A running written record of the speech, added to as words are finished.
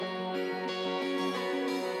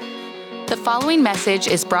The following message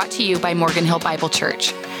is brought to you by Morgan Hill Bible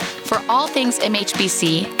Church. For all things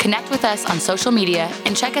MHBC, connect with us on social media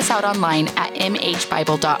and check us out online at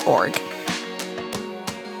mhbible.org.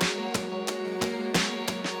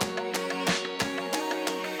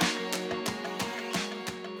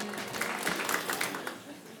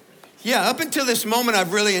 Yeah, up until this moment,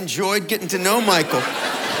 I've really enjoyed getting to know Michael.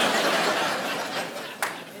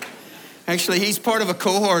 Actually, he's part of a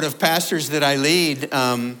cohort of pastors that I lead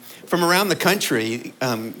from around the country,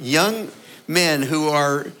 young men who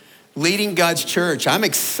are leading God's church. I'm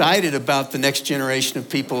excited about the next generation of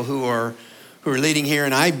people who are leading here,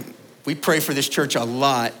 and we pray for this church a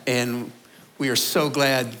lot, and we are so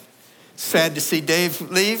glad. Sad to see David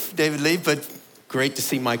leave, but great to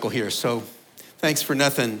see Michael here. So thanks for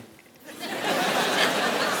nothing.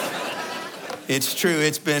 It's true,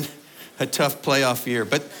 it's been a tough playoff year,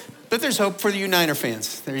 but there's hope for the Uniter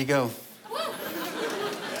fans. There you go.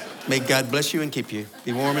 May God bless you and keep you.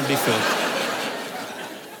 Be warm and be filled.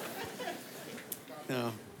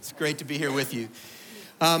 No, it's great to be here with you.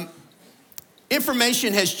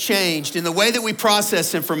 Information has changed, and the way that we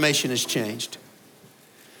process information has changed.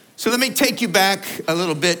 So let me take you back a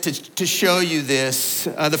little bit to show you this.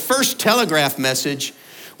 The first telegraph message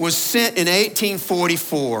was sent in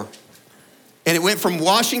 1844. And it went from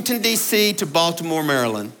Washington, D.C. to Baltimore,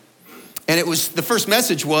 Maryland. And the first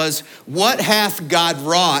message was, "What hath God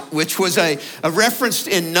wrought?" Which was a reference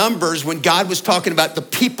in Numbers when God was talking about the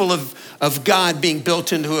people of God being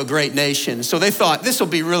built into a great nation. So they thought, this will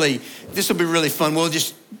be really fun. We'll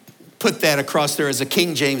just put that across there as a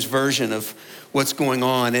King James version of what's going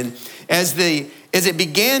on. And as it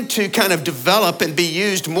began to kind of develop and be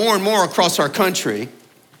used more and more across our country,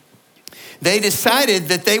 they decided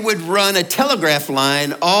that they would run a telegraph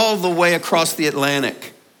line all the way across the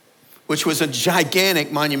Atlantic, which was a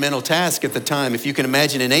gigantic, monumental task at the time. If you can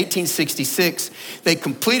imagine, in 1866, they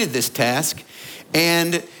completed this task,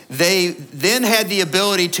 and they then had the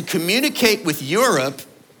ability to communicate with Europe.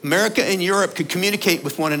 America and Europe could communicate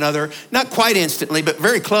with one another, not quite instantly, but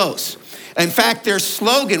very close. In fact, their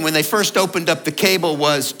slogan when they first opened up the cable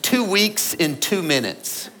was 2 weeks in 2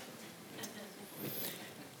 minutes.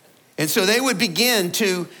 And so we would begin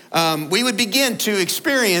to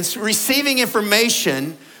experience receiving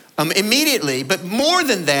information immediately. But more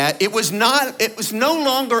than that, it was no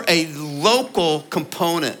longer a local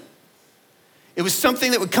component. It was something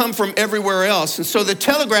that would come from everywhere else. And so the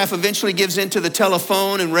telegraph eventually gives into the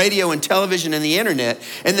telephone and radio and television and the internet.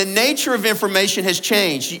 And the nature of information has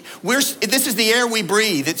changed. This is the air we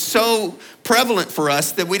breathe. It's so prevalent for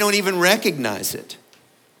us that we don't even recognize it.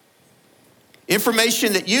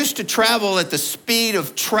 Information that used to travel at the speed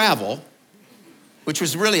of travel, which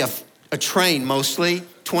was really a train mostly,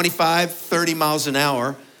 25, 30 miles an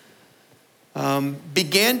hour,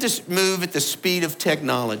 began to move at the speed of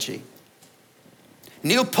technology.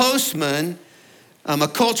 Neil Postman, a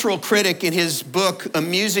cultural critic, in his book,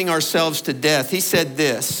 Amusing Ourselves to Death, he said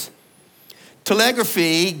this: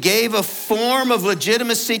 telegraphy gave a form of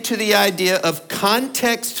legitimacy to the idea of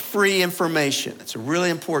context-free information. That's a really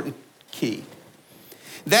important key.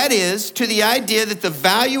 That is, to the idea that the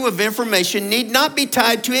value of information need not be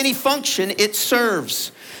tied to any function it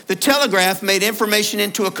serves. The telegraph made information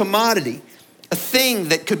into a commodity, a thing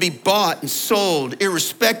that could be bought and sold,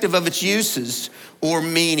 irrespective of its uses or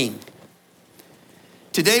meaning.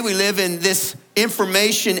 Today we live in this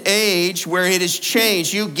information age where it has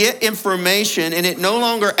changed. You get information and it no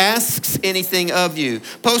longer asks anything of you.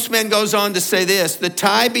 Postman goes on to say this: the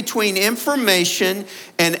tie between information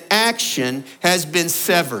and action has been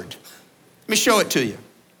severed. Let me show it to you.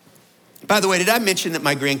 By the way, did I mention that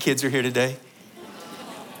my grandkids are here today?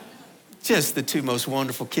 Just the two most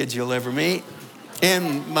wonderful kids you'll ever meet.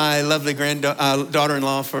 And my lovely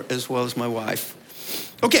daughter-in-law as well as my wife.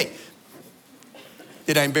 Okay.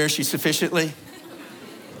 Did I embarrass you sufficiently?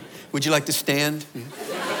 Would you like to stand?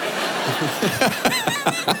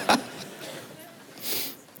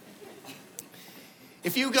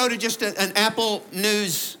 If you go to just an Apple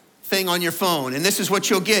News thing on your phone, and this is what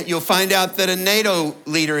you'll get, you'll find out that a NATO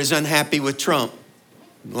leader is unhappy with Trump.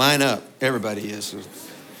 Line up, everybody is.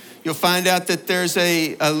 You'll find out that there's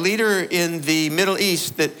a leader in the Middle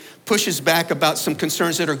East that pushes back about some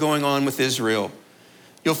concerns that are going on with Israel.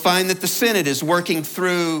 You'll find that the Senate is working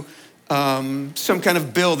through some kind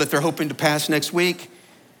of bill that they're hoping to pass next week.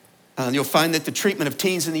 You'll find that the treatment of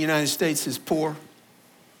teens in the United States is poor.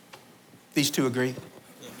 These two agree.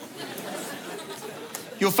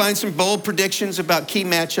 You'll find some bold predictions about key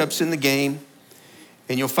matchups in the game.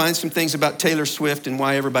 And you'll find some things about Taylor Swift and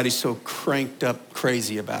why everybody's so cranked up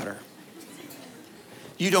crazy about her.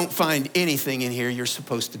 You don't find anything in here you're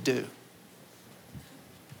supposed to do.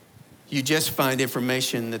 You just find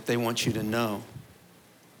information that they want you to know,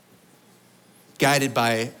 guided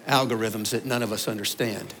by algorithms that none of us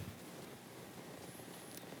understand.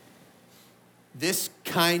 This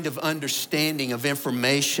kind of understanding of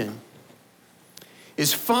information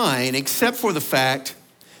is fine, except for the fact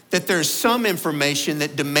that there's some information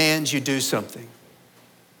that demands you do something.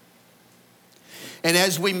 And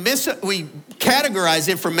as we categorize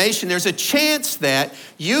information, there's a chance that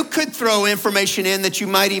you could throw information in that you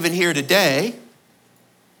might even hear today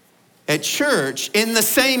at church in the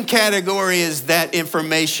same category as that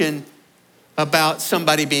information about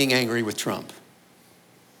somebody being angry with Trump.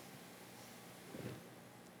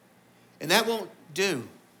 And that won't do.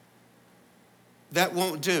 That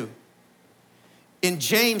won't do. In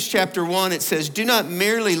James chapter 1, it says, do not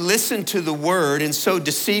merely listen to the word and so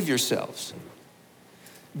deceive yourselves.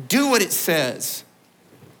 Do what it says.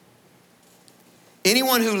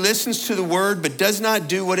 Anyone who listens to the word but does not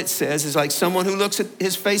do what it says is like someone who looks at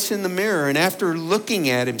his face in the mirror and after looking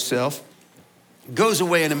at himself, goes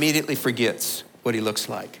away and immediately forgets what he looks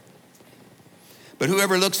like. But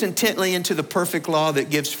whoever looks intently into the perfect law that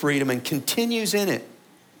gives freedom and continues in it,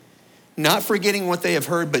 not forgetting what they have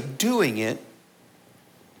heard but doing it,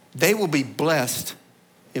 they will be blessed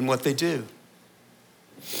in what they do.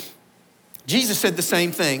 Jesus said the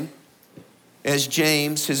same thing as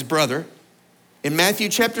James, his brother. In Matthew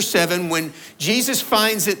chapter 7, when Jesus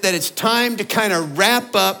finds it that it's time to kind of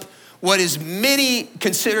wrap up what is many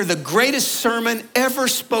consider the greatest sermon ever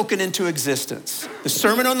spoken into existence. The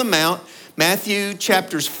Sermon on the Mount, Matthew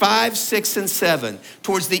chapters 5, 6, and 7.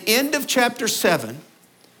 Towards the end of chapter 7,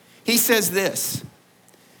 he says this,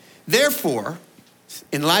 therefore,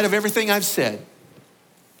 in light of everything I've said,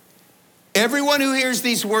 everyone who hears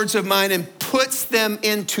these words of mine and puts them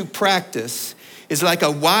into practice is like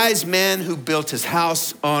a wise man who built his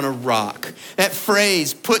house on a rock. That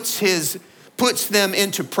phrase, puts them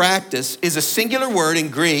into practice, is a singular word in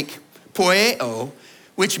Greek, poieo,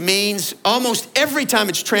 which means almost every time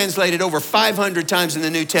it's translated over 500 times in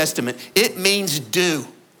the New Testament, it means do.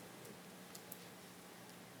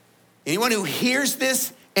 Anyone who hears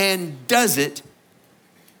this and does it,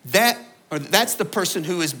 that's the person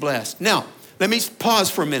who is blessed. Now, let me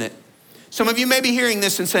pause for a minute. Some of you may be hearing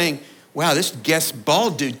this and saying, wow, this guest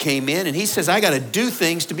bald dude came in and he says, I got to do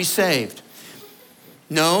things to be saved.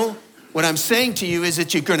 No, what I'm saying to you is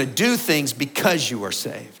that you're going to do things because you are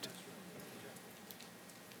saved.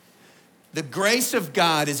 The grace of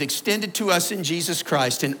God is extended to us in Jesus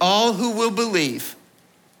Christ, and all who will believe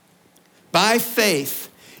by faith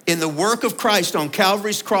in the work of Christ on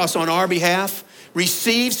Calvary's cross on our behalf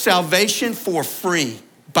receive salvation for free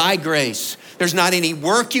by grace. There's not any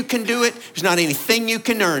work you can do it. There's not anything you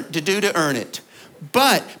can do to earn it.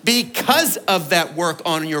 But because of that work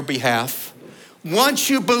on your behalf, once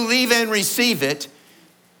you believe and receive it,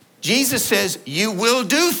 Jesus says you will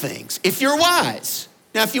do things if you're wise.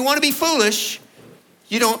 Now, if you want to be foolish,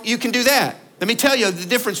 you can do that. Let me tell you the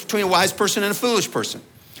difference between a wise person and a foolish person.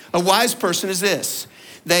 A wise person is this.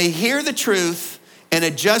 They hear the truth and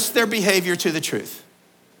adjust their behavior to the truth.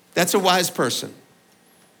 That's a wise person.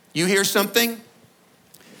 You hear something,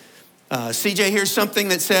 CJ hears something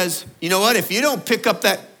that says, you know what, if you don't pick up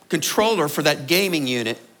that controller for that gaming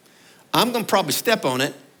unit, I'm going to probably step on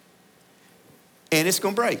it and it's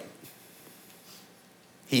going to break.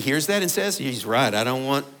 He hears that and says, he's right, I don't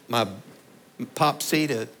want my Pop C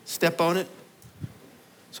to step on it,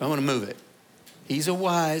 so I'm going to move it. He's a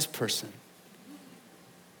wise person.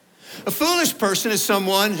 A foolish person is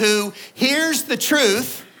someone who hears the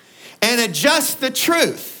truth and adjusts the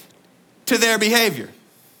truth to their behavior.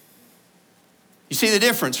 You see the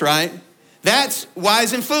difference, right? That's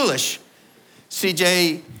wise and foolish.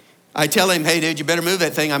 CJ, I tell him, hey, dude, you better move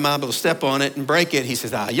that thing. I'm liable to step on it and break it. He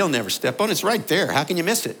says, you'll never step on it. It's right there. How can you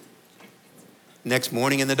miss it? Next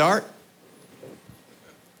morning in the dark,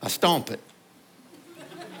 I stomp it.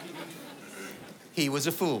 He was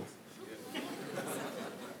a fool.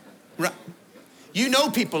 Right. You know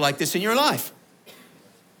people like this in your life.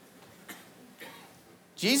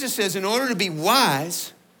 Jesus says, in order to be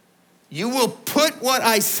wise, you will put what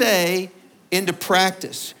I say into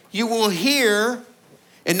practice. You will hear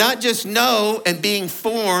and not just know and be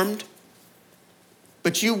informed,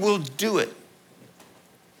 but you will do it.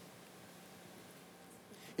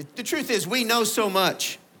 The truth is, we know so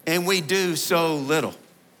much and we do so little.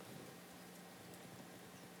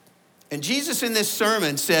 And Jesus in this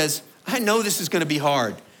sermon says, I know this is going to be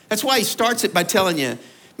hard. That's why he starts it by telling you,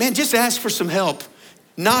 man, just ask for some help.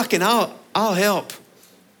 Knock and I'll help.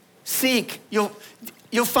 Seek, you'll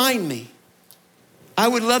find me. I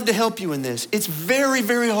would love to help you in this. It's very,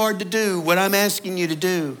 very hard to do what I'm asking you to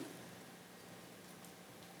do.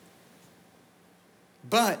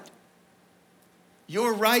 But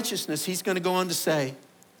your righteousness, he's going to go on to say,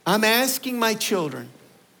 I'm asking my children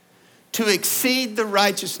to exceed the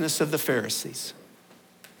righteousness of the Pharisees,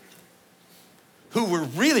 who were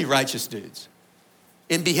really righteous dudes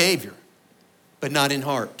in behavior, but not in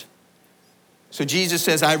heart. So Jesus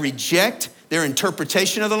says, I reject their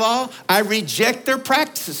interpretation of the law. I reject their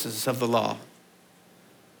practices of the law.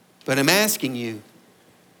 But I'm asking you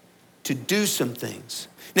to do some things.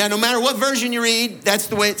 Now, no matter what version you read, that's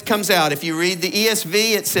the way it comes out. If you read the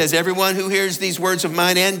ESV, it says, everyone who hears these words of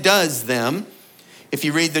mine and does them. If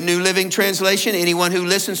you read the New Living Translation, anyone who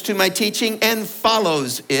listens to my teaching and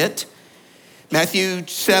follows it. Matthew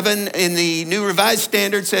 7 in the New Revised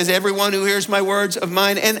Standard says, everyone who hears my words of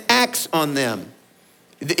mine and acts on them.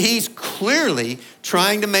 He's clearly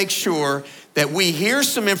trying to make sure that we hear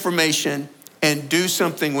some information and do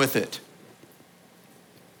something with it.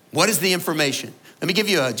 What is the information? Let me give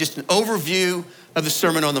you just an overview of the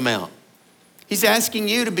Sermon on the Mount. He's asking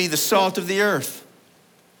you to be the salt of the earth.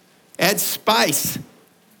 Add spice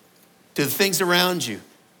to the things around you.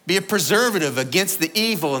 Be a preservative against the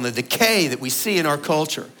evil and the decay that we see in our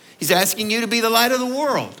culture. He's asking you to be the light of the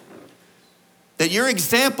world. That your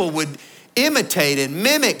example would imitate and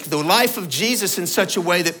mimic the life of Jesus in such a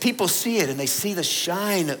way that people see it and they see the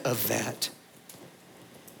shine of that.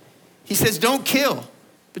 He says, don't kill.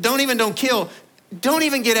 But don't kill. Don't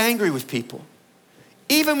even get angry with people.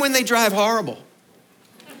 Even when they drive horrible.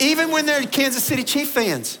 Even when they're Kansas City Chiefs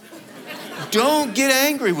fans. Don't get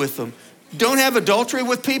angry with them. Don't have adultery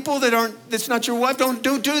with people that's not your wife. Don't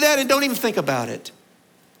do that and don't even think about it.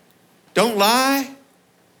 Don't lie.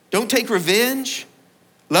 Don't take revenge.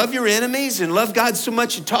 Love your enemies and love God so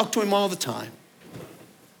much you talk to him all the time.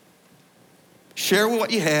 Share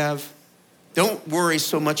what you have. Don't worry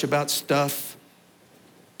so much about stuff.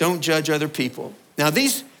 Don't judge other people. Now,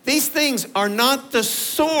 these things are not the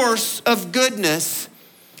source of goodness.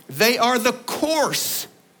 They are the course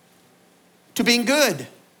to being good.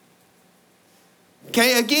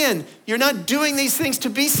 Okay, again, you're not doing these things to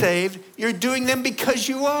be saved. You're doing them because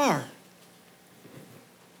you are.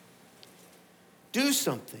 Do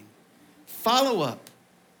something. Follow up.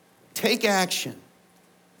 Take action.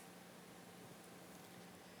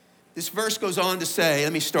 This verse goes on to say,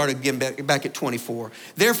 let me start again back at 24.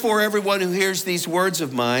 Therefore, everyone who hears these words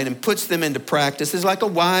of mine and puts them into practice is like a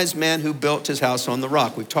wise man who built his house on the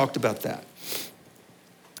rock. We've talked about that.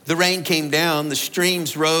 The rain came down, the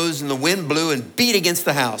streams rose, and the wind blew and beat against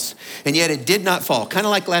the house. And yet it did not fall, kind of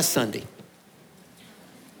like last Sunday.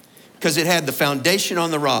 Because it had the foundation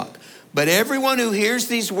on the rock. But everyone who hears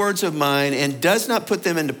these words of mine and does not put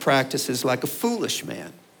them into practice is like a foolish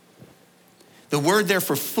man. The word there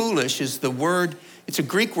for foolish is the word, it's a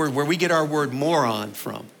Greek word where we get our word moron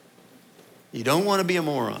from. You don't want to be a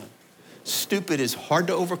moron. Stupid is hard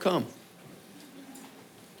to overcome.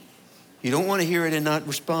 You don't want to hear it and not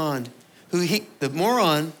respond. The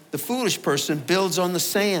moron, the foolish person, builds on the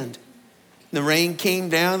sand. The rain came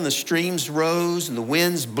down, the streams rose, and the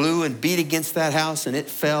winds blew and beat against that house, and it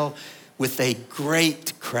fell with a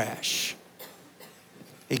great crash.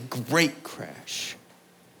 A great crash.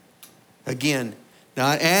 Again,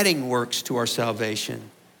 not adding works to our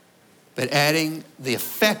salvation, but adding the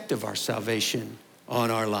effect of our salvation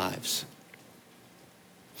on our lives.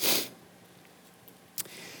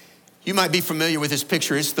 You might be familiar with this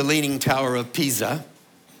picture. It's the Leaning Tower of Pisa.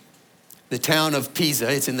 The town of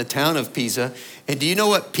Pisa. It's in the town of Pisa. And do you know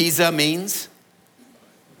what Pisa means?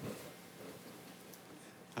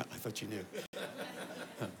 I thought you knew.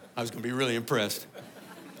 I was going to be really impressed.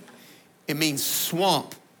 It means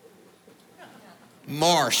swamp.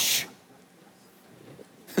 Marsh.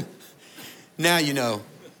 Now you know.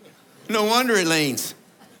 No wonder it leans.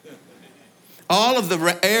 All of the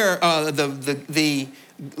the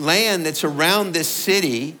land that's around this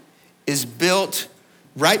city is built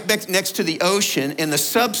right back next to the ocean, and the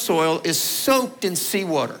subsoil is soaked in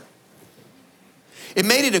seawater. It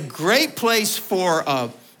made it a great place for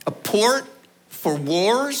a port for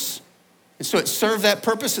wars. And so it served that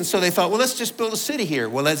purpose, and so they thought, well, let's just build a city here.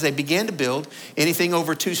 Well, as they began to build anything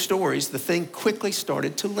over 2 stories, the thing quickly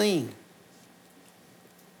started to lean.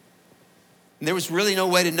 And there was really no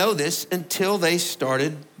way to know this until they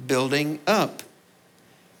started building up.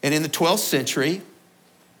 And in the 12th century,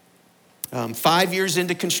 5 years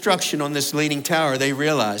into construction on this Leaning Tower, they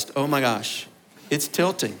realized, oh my gosh, it's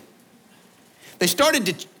tilting. They started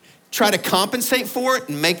to try to compensate for it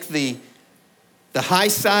and make the high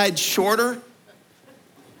side shorter.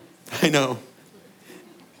 I know.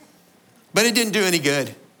 But it didn't do any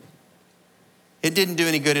good. It didn't do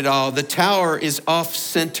any good at all. The tower is off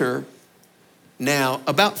center now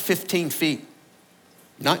about 15 feet.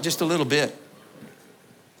 Not just a little bit.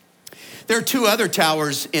 There are two other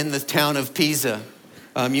towers in the town of Pisa.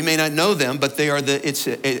 You may not know them, but they are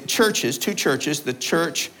churches, two churches, the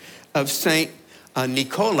Church of St.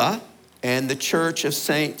 Nicola and the Church of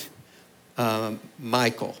St.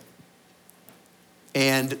 Michael.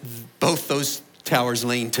 And both those towers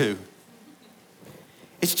lean too.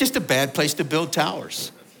 It's just a bad place to build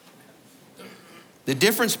towers. The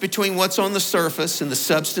difference between what's on the surface and the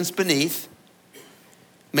substance beneath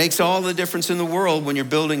makes all the difference in the world when you're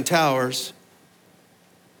building towers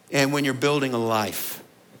and when you're building a life.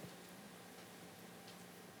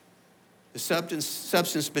 The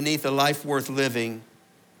substance beneath a life worth living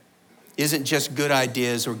isn't just good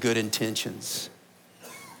ideas or good intentions.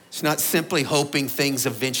 It's not simply hoping things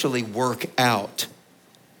eventually work out,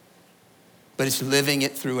 but it's living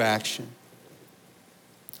it through action.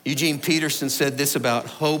 Eugene Peterson said this about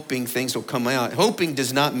hoping things will come out. Hoping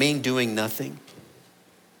does not mean doing nothing.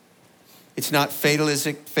 It's not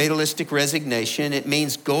fatalistic resignation. It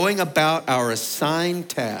means going about our assigned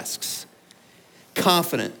tasks,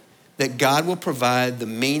 confident that God will provide the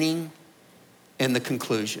meaning and the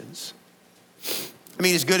conclusions. I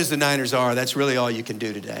mean, as good as the Niners are, that's really all you can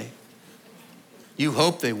do today. You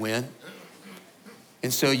hope they win.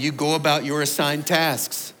 And so you go about your assigned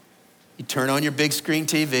tasks. You turn on your big screen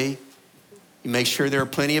TV. You make sure there are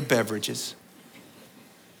plenty of beverages.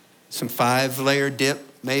 Some 5-layer dip,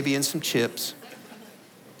 maybe, and some chips.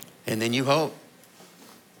 And then you hope.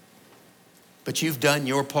 But you've done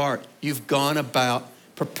your part. You've gone about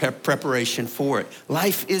preparation for it.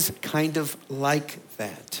 Life is kind of like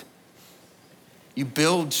that. You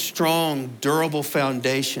build strong, durable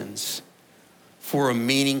foundations for a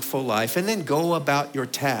meaningful life, and then go about your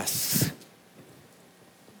tasks,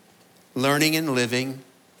 learning and living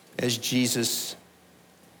as Jesus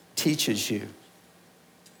teaches you,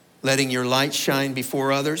 letting your light shine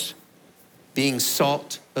before others, being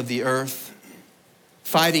salt of the earth,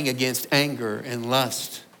 fighting against anger and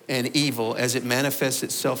lust and evil as it manifests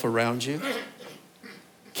itself around you,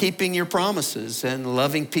 keeping your promises and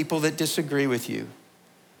loving people that disagree with you,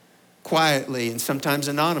 quietly and sometimes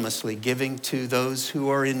anonymously giving to those who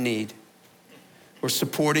are in need, or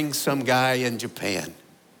supporting some guy in Japan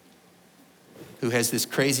who has this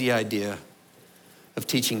crazy idea of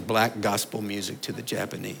teaching black gospel music to the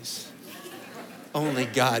Japanese. Only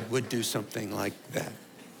God would do something like that.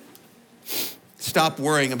 Stop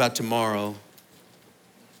worrying about tomorrow.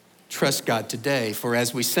 Trust God today, for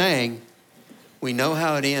as we sang, we know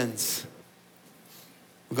how it ends.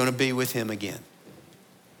 We're going to be with him again.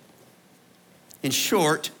 In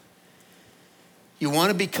short, you want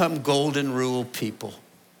to become golden rule people.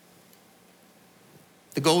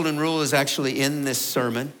 The golden rule is actually in this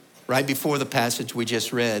sermon, right before the passage we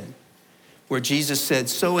just read, where Jesus said,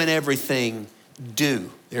 so in everything, do,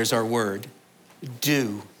 there's our word,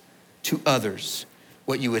 do to others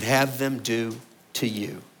what you would have them do to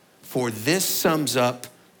you. For this sums up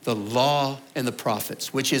the law and the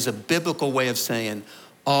prophets, which is a biblical way of saying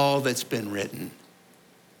all that's been written.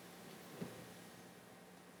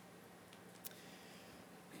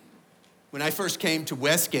 When I first came to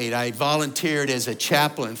Westgate, I volunteered as a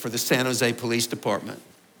chaplain for the San Jose Police Department.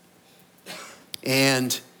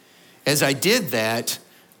 And as I did that,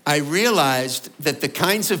 I realized that the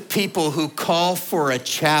kinds of people who call for a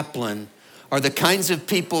chaplain are the kinds of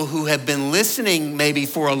people who have been listening maybe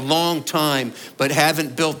for a long time, but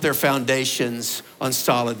haven't built their foundations on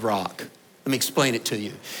solid rock. Let me explain it to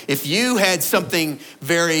you. If you had something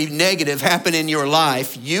very negative happen in your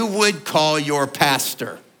life, you would call your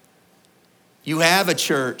pastor. You have a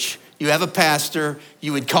church, you have a pastor,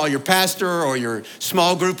 you would call your pastor or your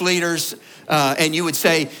small group leaders, and you would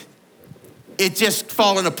say, it's just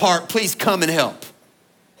fallen apart, please come and help,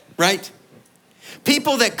 right?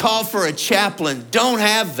 People that call for a chaplain don't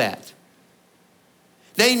have that.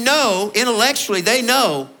 They know, intellectually, they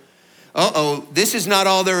know, this is not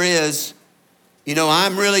all there is. You know,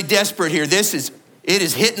 I'm really desperate here. It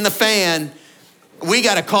is hitting the fan. We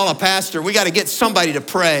got to call a pastor. We got to get somebody to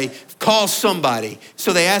pray. Call somebody.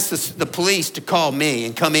 So they asked the police to call me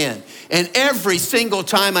and come in. And every single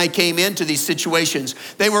time I came into these situations,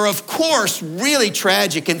 they were, of course, really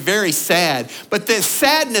tragic and very sad. But the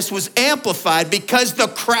sadness was amplified because the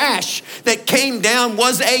crash that came down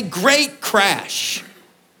was a great crash.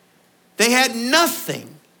 They had nothing.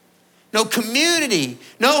 No community,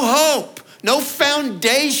 no hope, no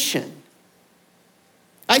foundation.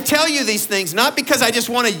 I tell you these things not because I just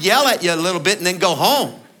want to yell at you a little bit and then go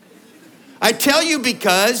home. I tell you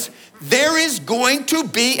because there is going to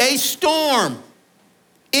be a storm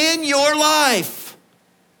in your life.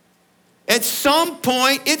 At some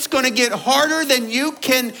point, it's going to get harder than you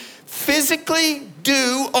can physically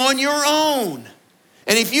do on your own.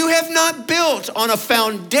 And if you have not built on a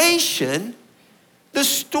foundation, the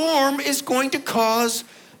storm is going to cause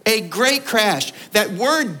a great crash. That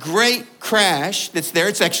word great crash that's there,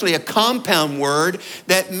 it's actually a compound word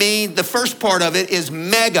that means the first part of it is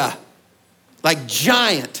mega, like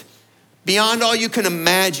giant, beyond all you can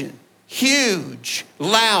imagine. Huge,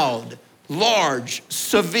 loud, large,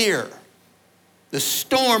 severe. The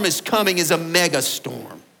storm is coming as a mega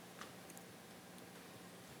storm.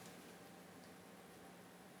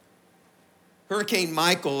 Hurricane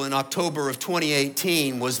Michael in October of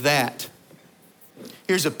 2018 was that.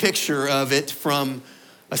 Here's a picture of it from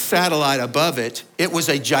a satellite above it. It was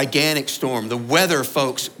a gigantic storm. The weather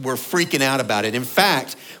folks were freaking out about it. In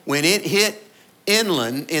fact, when it hit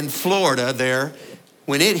inland in Florida there,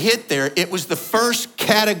 when it hit there, it was the first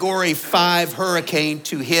Category 5 hurricane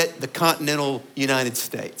to hit the continental United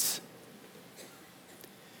States.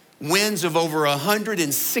 Winds of over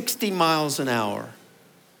 160 miles an hour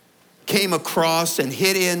came across and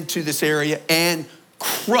hit into this area and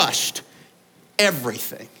crushed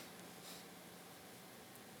everything.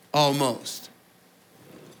 Almost.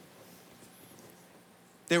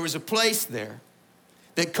 There was a place there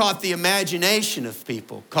that caught the imagination of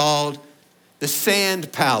people called the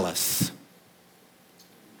Sand Palace.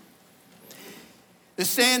 The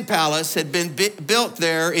Sand Palace had been built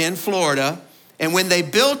there in Florida, and when they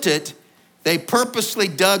built it, they purposely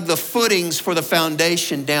dug the footings for the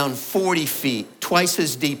foundation down 40 feet, twice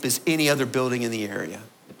as deep as any other building in the area.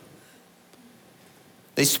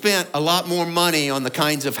 They spent a lot more money on the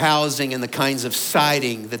kinds of housing and the kinds of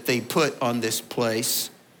siding that they put on this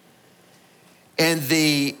place. And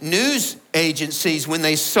the news agencies, when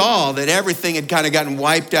they saw that everything had kind of gotten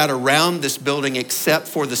wiped out around this building except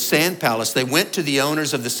for the Sand Palace, they went to the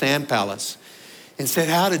owners of the Sand Palace and said,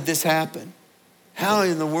 "How did this happen? How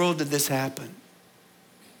in the world did this happen?"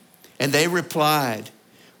 And they replied,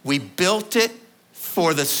 "We built it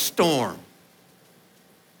for the storm.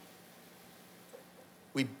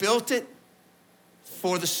 We built it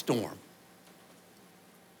for the storm."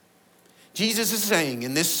 Jesus is saying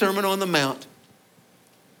in this Sermon on the Mount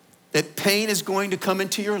that pain is going to come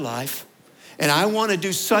into your life, and I want to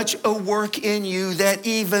do such a work in you that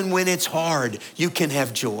even when it's hard, you can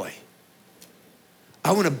have joy.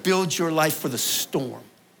 I want to build your life for the storm.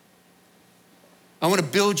 I want to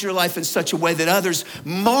build your life in such a way that others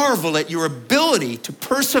marvel at your ability to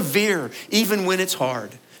persevere even when it's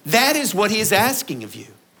hard. That is what he is asking of you.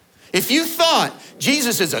 If you thought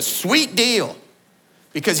Jesus is a sweet deal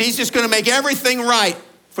because he's just going to make everything right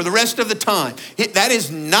for the rest of the time, that is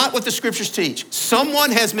not what the scriptures teach.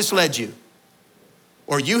 Someone has misled you,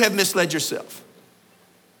 or you have misled yourself.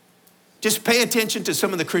 Just pay attention to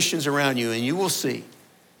some of the Christians around you, and you will see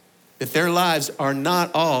that their lives are not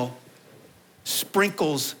all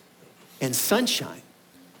sprinkles and sunshine.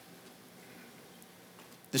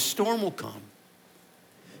 The storm will come.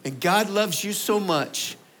 And God loves you so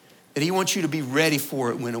much that he wants you to be ready for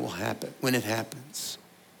it when it will happen, when it happens.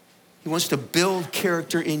 He wants to build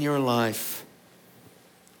character in your life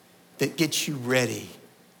that gets you ready.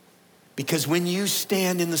 Because when you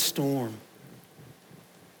stand in the storm,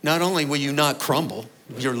 not only will you not crumble,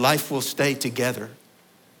 your life will stay together,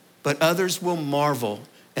 but others will marvel,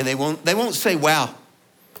 and they won't say, "Wow,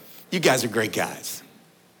 you guys are great guys."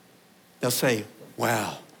 They'll say,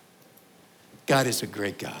 "Wow, God is a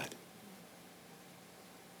great God."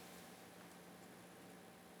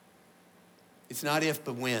 It's not if,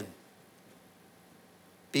 but when.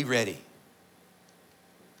 Be ready.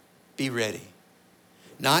 Be ready.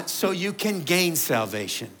 Not so you can gain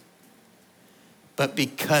salvation, but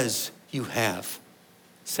because you have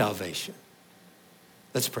salvation.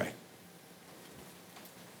 Let's pray.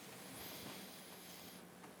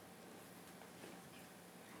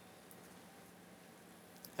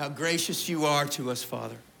 How gracious you are to us,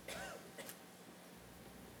 Father,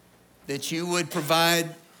 that you would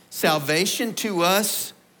provide salvation to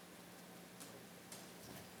us,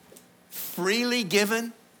 freely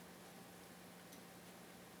given.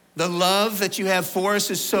 The love that you have for us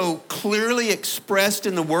is so clearly expressed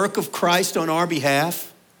in the work of Christ on our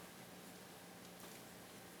behalf.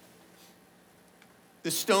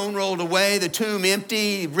 The stone rolled away, the tomb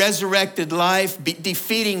empty, resurrected life,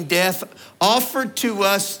 defeating death, offered to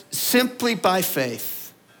us simply by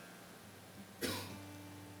faith.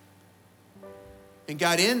 And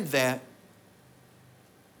God, in that,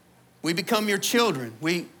 we become your children.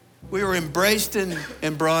 We were embraced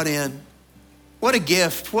and brought in. What a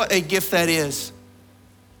gift that is.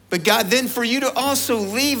 But God, then for you to also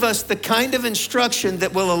leave us the kind of instruction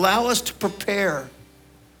that will allow us to prepare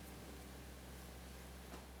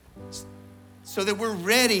so that we're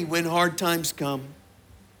ready when hard times come.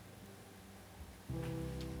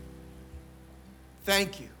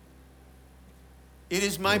 Thank you. It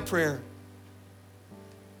is my prayer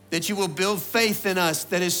that you will build faith in us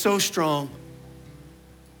that is so strong.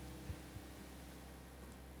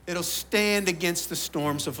 It'll stand against the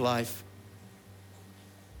storms of life.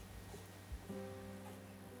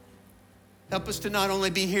 Help us to not only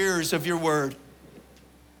be hearers of your word,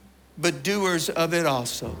 but doers of it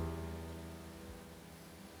also.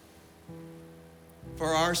 For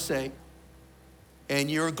our sake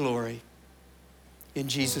and your glory. In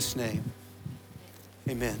Jesus' name,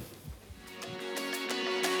 amen.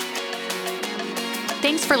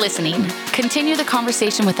 Thanks for listening. Continue the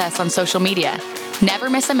conversation with us on social media. Never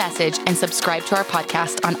miss a message and subscribe to our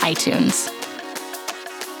podcast on iTunes.